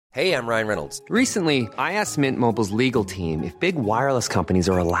Hey, I'm Ryan Reynolds. Recently, I asked Mint Mobile's legal team if big wireless companies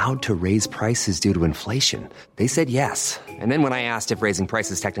are allowed to raise prices due to inflation. They said yes. And then when I asked if raising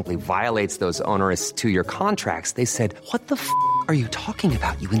prices technically violates those onerous two-year contracts, they said, "What the f*** are you talking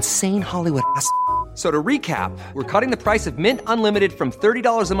about, you insane Hollywood ass?" So to recap, we're cutting the price of Mint Unlimited from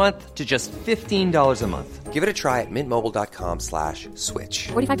 $30 a month to just $15 a month. Give it a try at mintmobile.com/switch.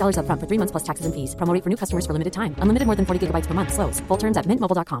 $45 up front for 3 months plus taxes and fees. Promo rate for new customers for limited time. Unlimited more than 40 gigabytes per month. Slows full terms at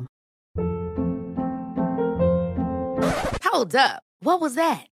mintmobile.com. Hold up. What was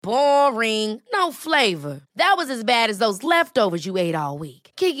that? Boring. No flavor. That was as bad as those leftovers you ate all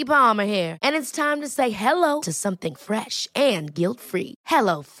week. Keke Palmer here, and it's time to say hello to something fresh and guilt-free.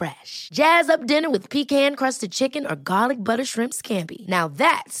 Hello Fresh. Jazz up dinner with pecan-crusted chicken or garlic butter shrimp scampi. Now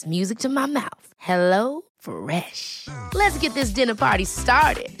that's music to my mouth. Hello Fresh. Let's get this dinner party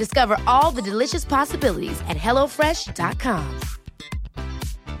started. Discover all the delicious possibilities at hellofresh.com.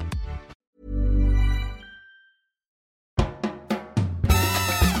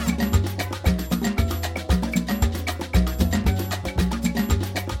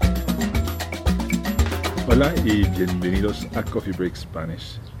 Hola y bienvenidos a Coffee Break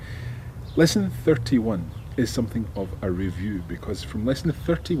Spanish. Lesson 31 is something of a review because from lesson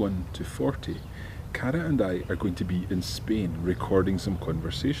 31 to 40, Cara and I are going to be in Spain recording some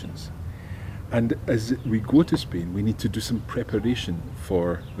conversations. And as we go to Spain, we need to do some preparation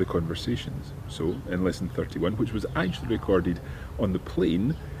for the conversations. So in lesson 31, which was actually recorded on the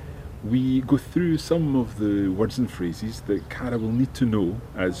plane, we go through some of the words and phrases that Cara will need to know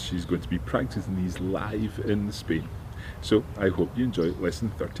as she's going to be practicing these live in Spain. So I hope you enjoy lesson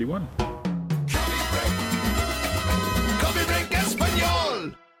 31.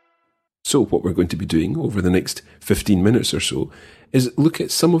 So what we're going to be doing over the next 15 minutes or so is look at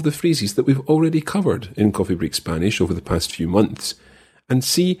some of the phrases that we've already covered in Coffee Break Spanish over the past few months and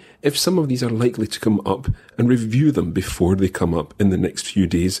see if some of these are likely to come up and review them before they come up in the next few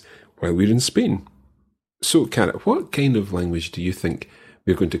days while we're in Spain. So, Cara, what kind of language do you think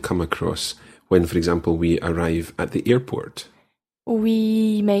we're going to come across when, for example, we arrive at the airport?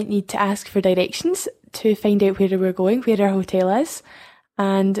 We might need to ask for directions to find out where we're going, where our hotel is,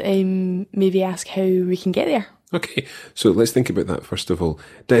 and maybe ask how we can get there. Okay, so let's think about that first of all.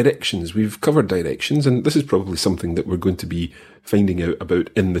 Directions. We've covered directions, and this is probably something that we're going to be finding out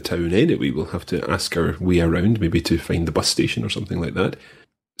about in the town anyway. We'll have to ask our way around, maybe to find the bus station or something like that.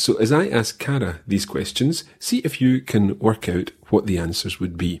 So as I ask Cara these questions, see if you can work out what the answers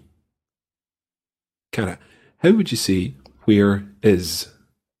would be. Cara, how would you say where is?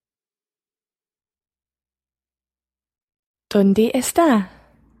 ¿Dónde está?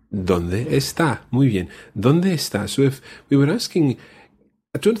 ¿Dónde está? Muy bien. ¿Dónde está? So if we were asking,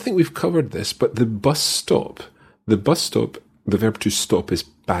 I don't think we've covered this, but the bus stop, the verb to stop is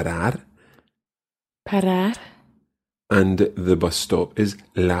parar. Parar. And the bus stop is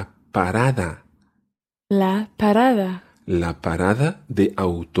la parada. La parada. La parada de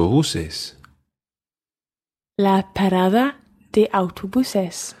autobuses. La parada de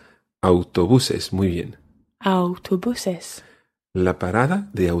autobuses. Autobuses, muy bien. Autobuses. La parada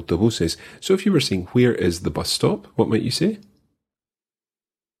de autobuses. So if you were saying where is the bus stop, what might you say?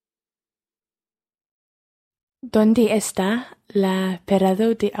 ¿Dónde está la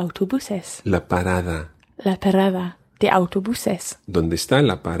parada de autobuses? La parada. La parada de autobuses. ¿Dónde está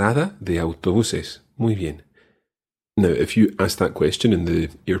la parada de autobuses? Muy bien. Now, if you ask that question in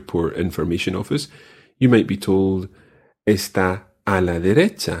the airport information office, you might be told, está a la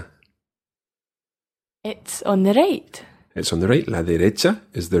derecha. It's on the right. It's on the right. La derecha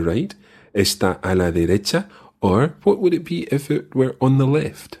is the right. Está a la derecha. Or what would it be if it were on the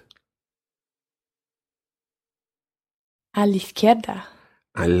left? A la izquierda.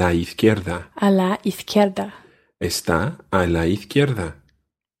 A la izquierda. A la izquierda. Está a la izquierda.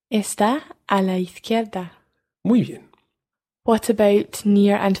 Está a la izquierda. Muy bien. What about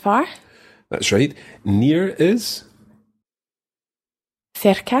near and far? That's right. Near is?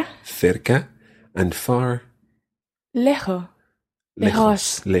 Cerca. Cerca. And far? Lejos.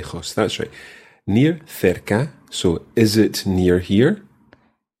 Lejos. Lejos. That's right. Near, cerca. So, is it near here?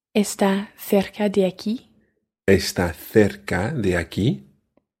 Está cerca de aquí. Está cerca de aquí.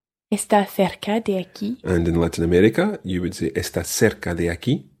 Está cerca de aquí. And in Latin America, you would say, está cerca de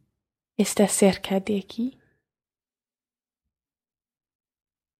aquí. Está cerca de aquí.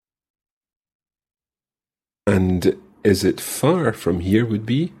 And is it far from here would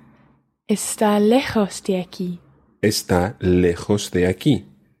be? Está lejos de aquí. Está lejos de aquí.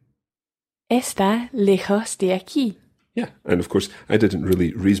 Está lejos de aquí. Yeah, and of course, I didn't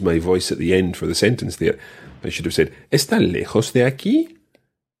really raise my voice at the end for the sentence there. I should have said, ¿está lejos de aquí?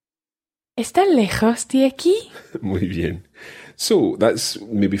 ¿Está lejos de aquí? Muy bien. So that's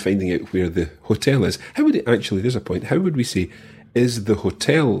maybe finding out where the hotel is. How would it actually, there's a point, how would we say, is the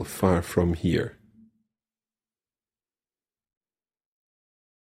hotel far from here?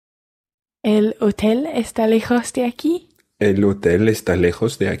 ¿El hotel está lejos de aquí? El hotel está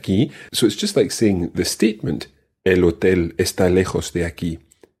lejos de aquí. So it's just like saying the statement, el hotel está lejos de aquí,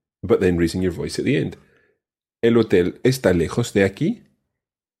 but then raising your voice at the end. El hotel está lejos de aquí?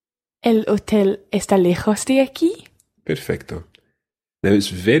 ¿El hotel está lejos de aquí? Perfecto. Now it's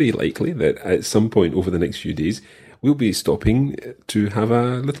very likely that at some point over the next few days we'll be stopping to have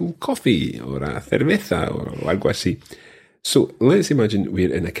a little coffee or a cerveza or algo así. So let's imagine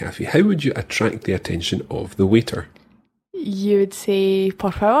we're in a cafe. How would you attract the attention of the waiter? You would say,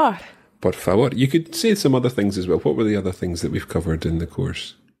 por favor. Por favor. You could say some other things as well. What were the other things that we've covered in the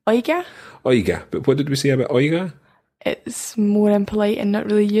course? Oiga. Oiga. But what did we say about oiga? It's more impolite and not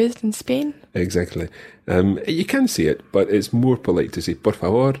really used in Spain. Exactly. You can say it, but it's more polite to say por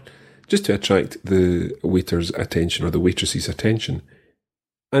favor, just to attract the waiter's attention or the waitress's attention.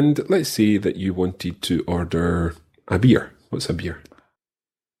 And let's say that you wanted to order a beer. What's a beer?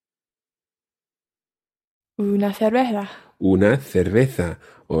 Una cerveza. Una cerveza.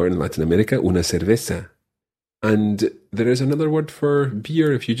 Or in Latin America, una cerveza. And there is another word for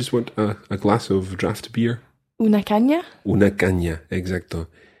beer if you just want a glass of draft beer. Una caña. Una caña, exacto.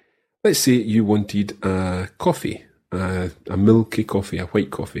 Let's say you wanted a coffee, a milky coffee, a white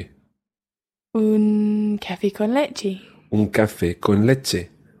coffee. Un café con leche. Un café con leche.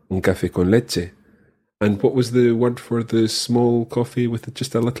 Un café con leche. And what was the word for the small coffee with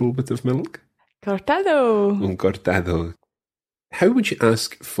just a little bit of milk? Cortado. Un cortado. How would you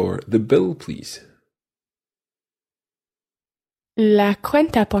ask for the bill, please? La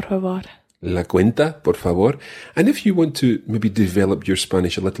cuenta, por favor. La cuenta, por favor. And if you want to maybe develop your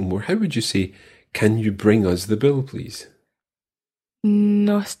Spanish a little more, how would you say, can you bring us the bill, please?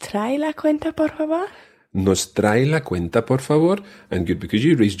 ¿Nos trae la cuenta, por favor? Nos trae la cuenta, por favor. And good, because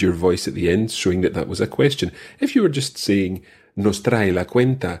you raised your voice at the end, showing that that was a question. If you were just saying, nos trae la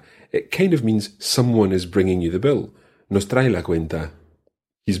cuenta, it kind of means someone is bringing you the bill. Nos trae la cuenta.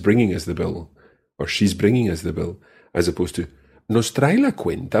 He's bringing us the bill. Or she's bringing us the bill. As opposed to, nos trae la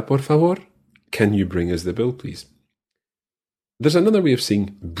cuenta, por favor. Can you bring us the bill, please? There's another way of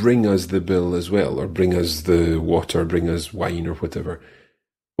saying bring us the bill as well, or bring us the water, bring us wine, or whatever.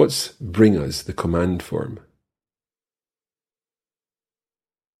 What's bring us, the command form?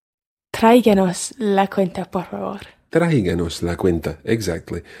 Tráiganos la cuenta, por favor. Tráiganos la cuenta,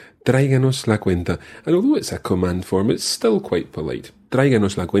 exactly. Tráiganos la cuenta. And although it's a command form, it's still quite polite.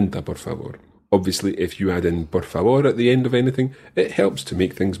 Tráiganos la cuenta, por favor. Obviously, if you add in por favor at the end of anything, it helps to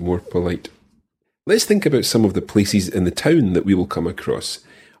make things more polite. Let's think about some of the places in the town that we will come across.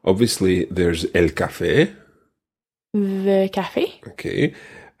 Obviously, there's El Café. The café. Okay.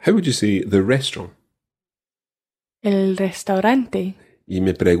 How would you say the restaurant? El restaurante. Y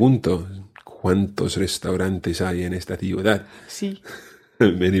me pregunto, ¿cuántos restaurantes hay en esta ciudad? Sí.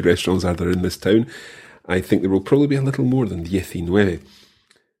 Many restaurants are there in this town. I think there will probably be a little more than 19.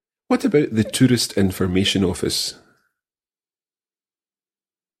 What about the Tourist Information Office?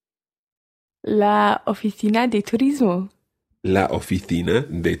 La oficina de turismo. La Oficina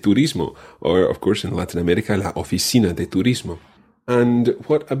de Turismo. Or, of course, in Latin America, La Oficina de Turismo. And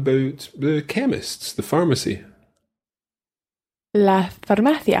what about the chemists, the pharmacy? La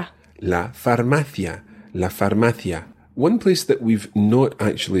farmacia. La Farmacia. La Farmacia. One place that we've not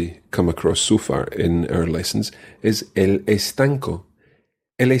actually come across so far in our lessons is El Estanco.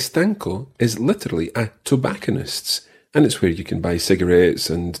 El Estanco is literally a tobacconist's, and it's where you can buy cigarettes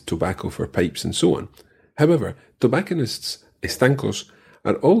and tobacco for pipes and so on. However, tobacconists' estancos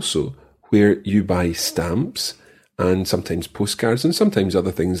are also where you buy stamps and sometimes postcards and sometimes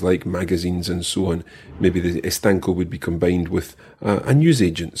other things like magazines and so on. Maybe the estanco would be combined with a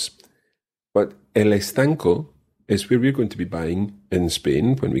newsagent's. But El Estanco is where we're going to be buying in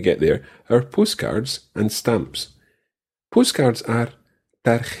Spain, when we get there, our postcards and stamps. Postcards are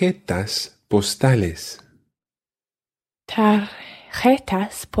tarjetas postales.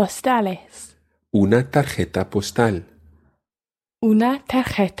 Tarjetas postales. Una tarjeta postal. Una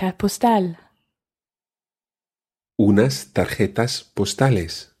tarjeta postal. Unas tarjetas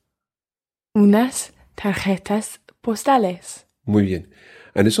postales. Unas tarjetas postales. Muy bien.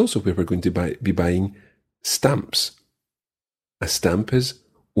 And it's also where we're going to be buying stamps. A stamp is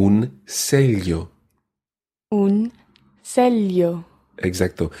un sello. Un sello.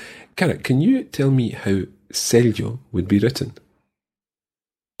 Exacto. Cara, can you tell me how sello would be written?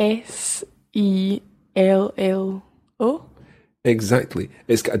 S-I-L-L-O. Exactly.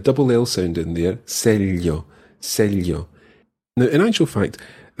 It's got a double L sound in there. Sello. Sello. Now, in actual fact,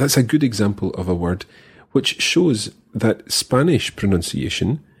 that's a good example of a word which shows that Spanish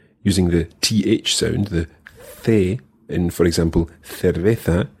pronunciation, using the TH sound, the the in, for example,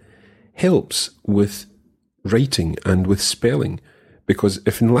 cerveza, helps with writing and with spelling. Because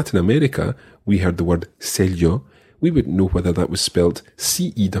if in Latin America we heard the word sello, we wouldn't know whether that was spelled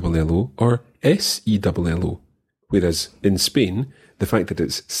C-E-L-L-O or S-E-L-L-O. Whereas in Spain, the fact that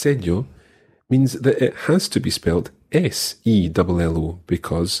it's sello means that it has to be spelled S-E-L-L-O,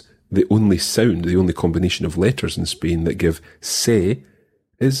 because the only sound, the only combination of letters in Spain that give se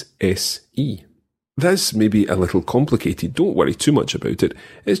is S-E. That's maybe a little complicated. Don't worry too much about it.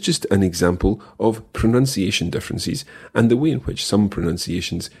 It's just an example of pronunciation differences and the way in which some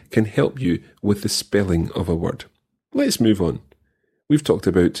pronunciations can help you with the spelling of a word. Let's move on. We've talked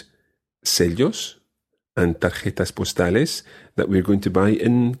about sellos and tarjetas postales that we're going to buy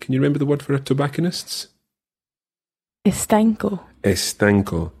in, can you remember the word for tobacconists? Estanco.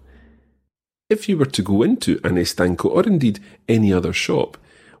 Estanco. If you were to go into an estanco, or indeed any other shop,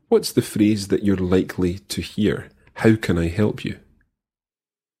 what's the phrase that you're likely to hear? How can I help you?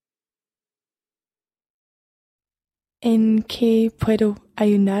 ¿En qué puedo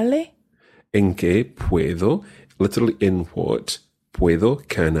ayudarle? En qué puedo, literally in what, puedo,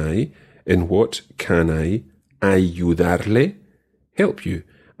 can I, in what can I ayudarle, help you.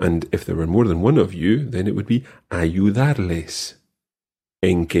 And if there were more than one of you, then it would be ayudarles.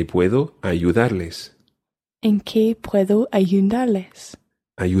 En qué puedo ayudarles. ¿En qué puedo ayudarles?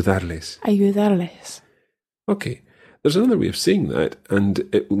 Ayudarles. Ayudarles. Okay, there's another way of saying that, and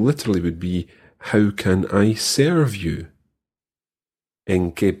it literally would be, how can I serve you?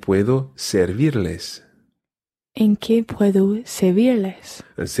 En qué puedo servirles? ¿En qué puedo servirles?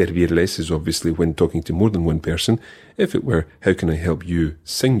 And servirles is obviously when talking to more than one person. If it were, how can I help you,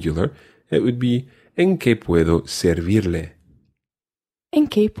 singular, it would be, en qué puedo servirle? ¿En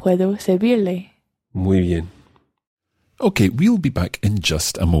qué puedo servirle? Muy bien. Okay, we'll be back in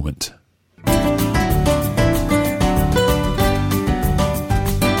just a moment.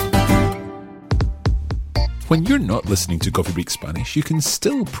 When you're not listening to Coffee Break Spanish, you can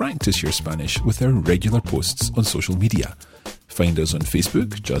still practice your Spanish with our regular posts on social media. Find us on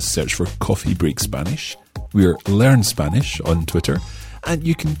Facebook, just search for Coffee Break Spanish. We're Learn Spanish on Twitter, and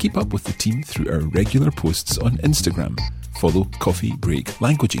you can keep up with the team through our regular posts on Instagram. Follow Coffee Break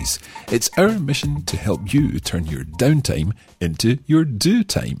Languages. It's our mission to help you turn your downtime into your do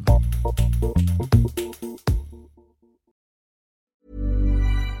time.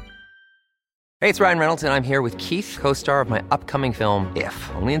 Hey, it's Ryan Reynolds, and I'm here with Keith, co-star of my upcoming film,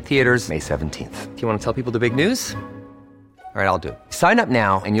 If, only in theaters May 17th. Do you want to tell people the big news? All right, I'll do it. Sign up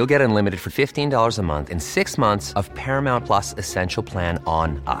now and you'll get unlimited for $15 a month and 6 months of Paramount Plus Essential Plan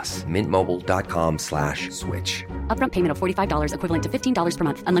on us. MintMobile.com/switch. Upfront payment of $45 equivalent to $15 per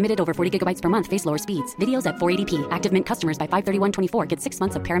month. Unlimited over 40 gigabytes per month. Face lower speeds. Videos at 480p. Active Mint customers by 531.24 get 6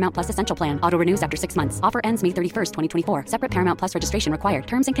 months of Paramount Plus Essential Plan. Auto renews after 6 months. Offer ends May 31st, 2024. Separate Paramount Plus registration required.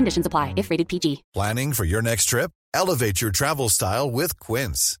 Terms and conditions apply if rated PG. Planning for your next trip? Elevate your travel style with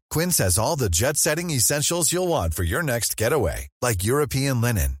Quince. Quince has all the jet-setting essentials you'll want for your next getaway, like European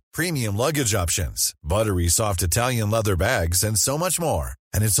linen, premium luggage options, buttery soft Italian leather bags, and so much more.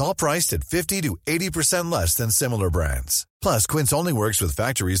 And it's all priced at 50 to 80% less than similar brands. Plus, Quince only works with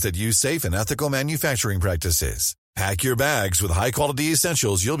factories that use safe and ethical manufacturing practices. Pack your bags with high-quality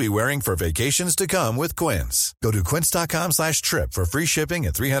essentials you'll be wearing for vacations to come with Quince. Go to quince.com/trip for free shipping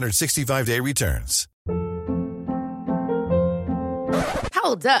and 365-day returns.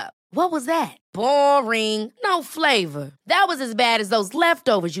 Hold up. What was that? Boring. No flavor. That was as bad as those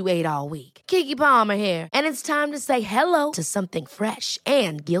leftovers you ate all week. Keke Palmer here, and it's time to say hello to something fresh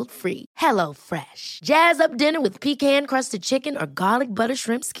and guilt-free. Hello Fresh. Jazz up dinner with pecan-crusted chicken or garlic butter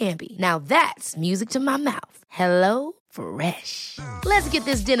shrimp scampi. Now that's music to my mouth. Hello Fresh. Let's get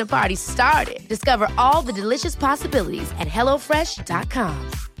this dinner party started. Discover all the delicious possibilities at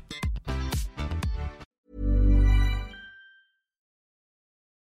HelloFresh.com.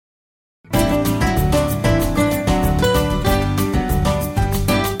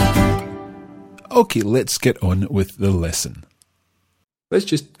 Okay, let's get on with the lesson. Let's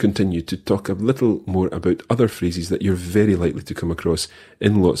just continue to talk a little more about other phrases that you're very likely to come across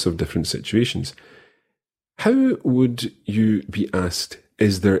in lots of different situations. How would you be asked,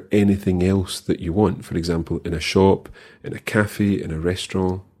 is there anything else that you want? For example, in a shop, in a cafe, in a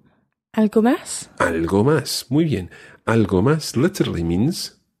restaurant. ¿Algo más? Algo más. Muy bien. Algo más literally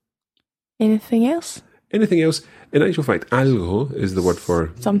means... Anything else? Anything else. In actual fact, algo is the word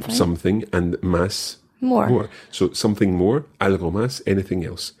for something, and más More. More. So something more, algo más, anything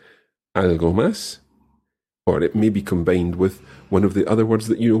else. Algo más. Or it may be combined with one of the other words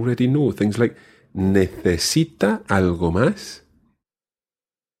that you already know. Things like necesita algo más.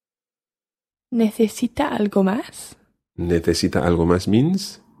 Necesita algo más? Necesita algo más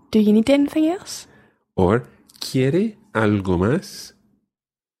means. Do you need anything else? Or quiere algo más.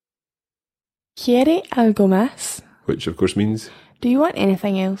 ¿Quiere algo más? Which of course means. Do you want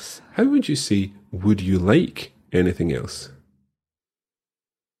anything else? How would you say, would you like anything else?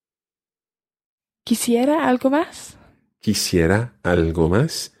 ¿Quisiera algo más? Quisiera algo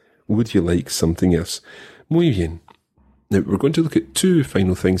más. Would you like something else? Muy bien. Now we're going to look at two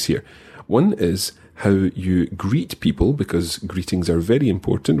final things here. One is how you greet people, because greetings are very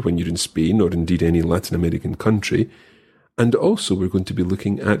important when you're in Spain or indeed any Latin American country. And also we're going to be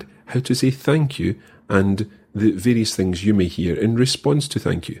looking at how to say thank you and the various things you may hear in response to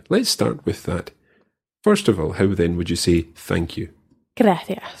thank you. Let's start with that. First of all, how then would you say thank you?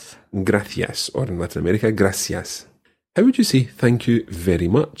 Gracias. Gracias, or in Latin America, gracias. How would you say thank you very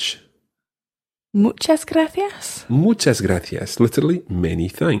much? Muchas gracias. Muchas gracias, literally many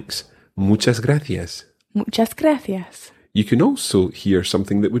thanks. Muchas gracias. Muchas gracias. You can also hear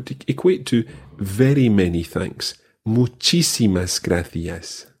something that would equate to very many thanks. Muchísimas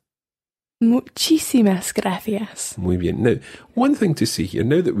gracias. Muchísimas gracias. Muy bien. Now, one thing to say here,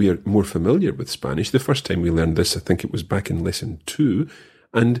 now that we are more familiar with Spanish, the first time we learned this, I think it was back in lesson 2,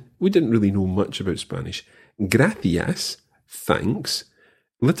 and we didn't really know much about Spanish. Gracias, thanks,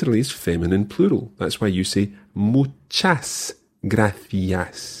 literally is feminine plural. That's why you say muchas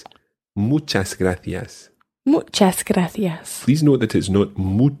gracias. Muchas gracias. Muchas gracias. Please note that it's not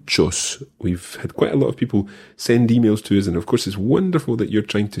muchos. We've had quite a lot of people send emails to us, and of course it's wonderful that you're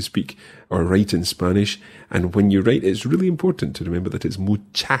trying to speak or write in Spanish, and when you write it's really important to remember that it's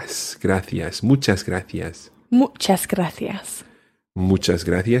muchas gracias. Muchas gracias. Muchas gracias. Muchas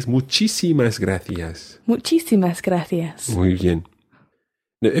gracias. Muchísimas gracias. Muchísimas gracias. Muy bien.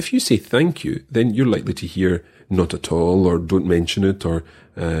 Now, if you say thank you, then you're likely to hear not at all, or don't mention it, or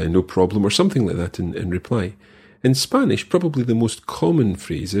no problem, or something like that in reply. In Spanish, probably the most common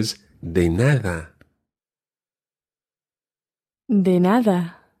phrase is de nada. De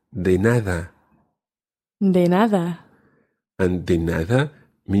nada. De nada. De nada. And de nada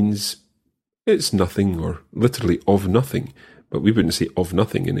means it's nothing, or literally of nothing. But we wouldn't say of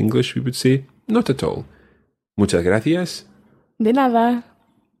nothing in English, we would say not at all. Muchas gracias. De nada.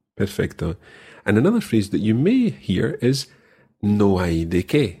 Perfecto. And another phrase that you may hear is no hay de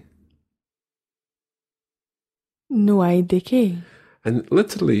qué. No hay de qué. And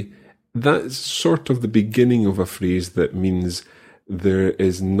literally, that's sort of the beginning of a phrase that means there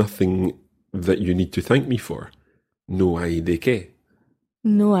is nothing that you need to thank me for. No hay de qué.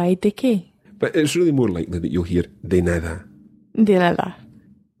 No hay de qué. But it's really more likely that you'll hear de nada. De nada.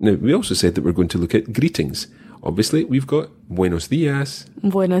 Now, we also said that we're going to look at greetings. Obviously, we've got buenos días.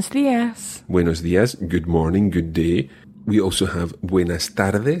 Buenos días. Buenos días, good morning, good day. We also have buenas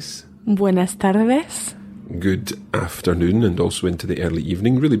tardes. Buenas tardes. Good afternoon, and also into the early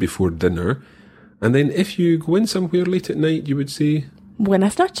evening, really before dinner. And then if you go in somewhere late at night, you would say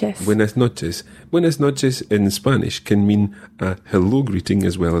Buenas noches. buenas noches. Buenas noches in Spanish can mean a hello greeting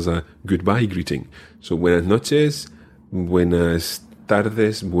as well as a goodbye greeting. So buenas noches, buenas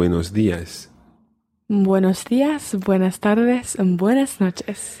tardes, buenos días. Buenos días, buenas tardes, and buenas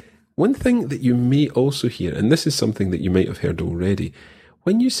noches. One thing that you may also hear, and this is something that you might have heard already,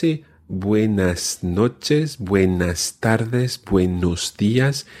 when you say buenas noches, buenas tardes, buenos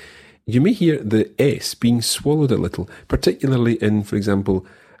días, you may hear the S being swallowed a little, particularly in, for example,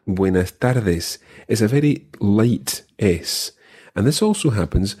 buenas tardes is a very light S. And this also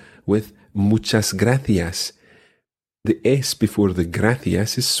happens with muchas gracias. The S before the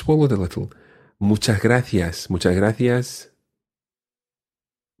gracias is swallowed a little. Muchas gracias, muchas gracias,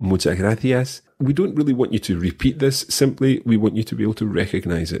 muchas gracias. We don't really want you to repeat this, simply we want you to be able to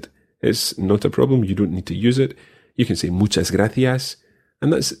recognize it. It's not a problem, you don't need to use it. You can say muchas gracias,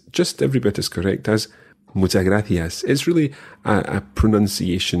 and that's just every bit as correct as muchas gracias. It's really a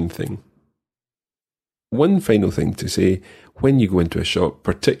pronunciation thing. One final thing to say, when you go into a shop,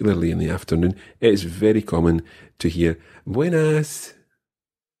 particularly in the afternoon, it is very common to hear buenas.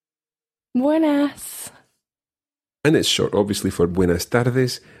 Buenas. And it's short, obviously, for buenas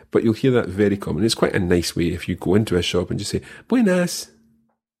tardes, but you'll hear that very common. It's quite a nice way if you go into a shop and just say, buenas.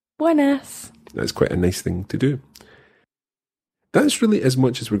 Buenas. That's quite a nice thing to do. That's really as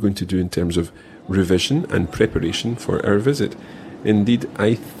much as we're going to do in terms of revision and preparation for our visit. Indeed,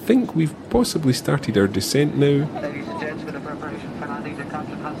 I think we've possibly started our descent now. Ladies and gents, with the preparation for landing, the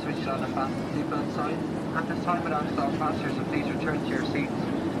captain has switched on the fan seatbelt sign. time it on is all passengers, so please return to your seats.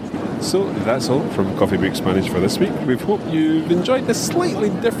 So that's all from Coffee Break Spanish for this week. We hope you've enjoyed this slightly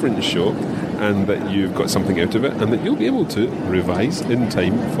different show and that you've got something out of it and that you'll be able to revise in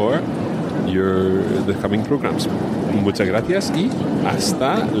time for the coming programs. Muchas gracias y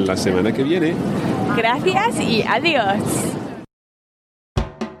hasta la semana que viene. Gracias y adiós.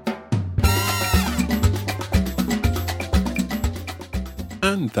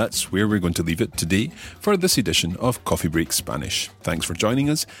 And that's where we're going to leave it today for this edition of Coffee Break Spanish. Thanks for joining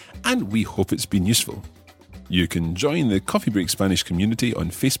us, and we hope it's been useful. You can join the Coffee Break Spanish community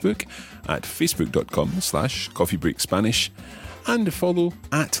on Facebook at facebook.com/coffeebreakspanish and follow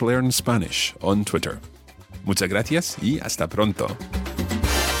 @LearnSpanish on Twitter. Muchas gracias y hasta pronto.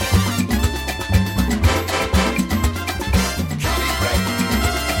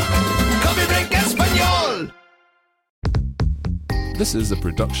 Coffee Break Español. This is a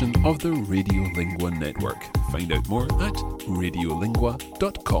production of the Radiolingua Network. Find out more at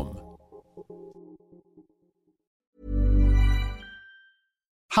radiolingua.com.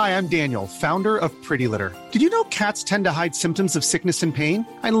 Hi, I'm Daniel, founder of Pretty Litter. Did you know cats tend to hide symptoms of sickness and pain?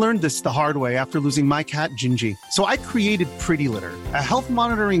 I learned this the hard way after losing my cat, Gingy. So I created Pretty Litter, a health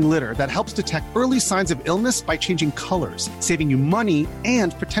monitoring litter that helps detect early signs of illness by changing colors, saving you money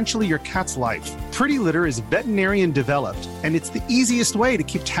and potentially your cat's life. Pretty Litter is veterinarian developed, and it's the easiest way to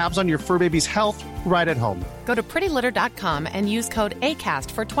keep tabs on your fur baby's health right at home. Go to prettylitter.com and use code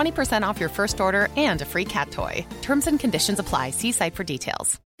ACAST for 20% off your first order and a free cat toy. Terms and conditions apply. See site for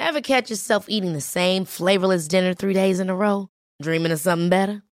details. Ever catch yourself eating the same flavorless dinner 3 days in a row? Dreaming of something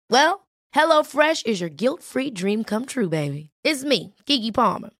better? Well, HelloFresh is your guilt-free dream come true, baby. It's me, Keke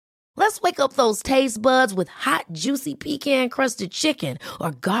Palmer. Let's wake up those taste buds with hot, juicy pecan-crusted chicken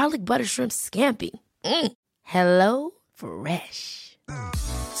or garlic butter shrimp scampi. Hello Fresh.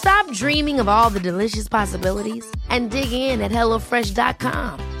 Stop dreaming of all the delicious possibilities and dig in at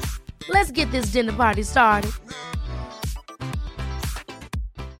HelloFresh.com. Let's get this dinner party started.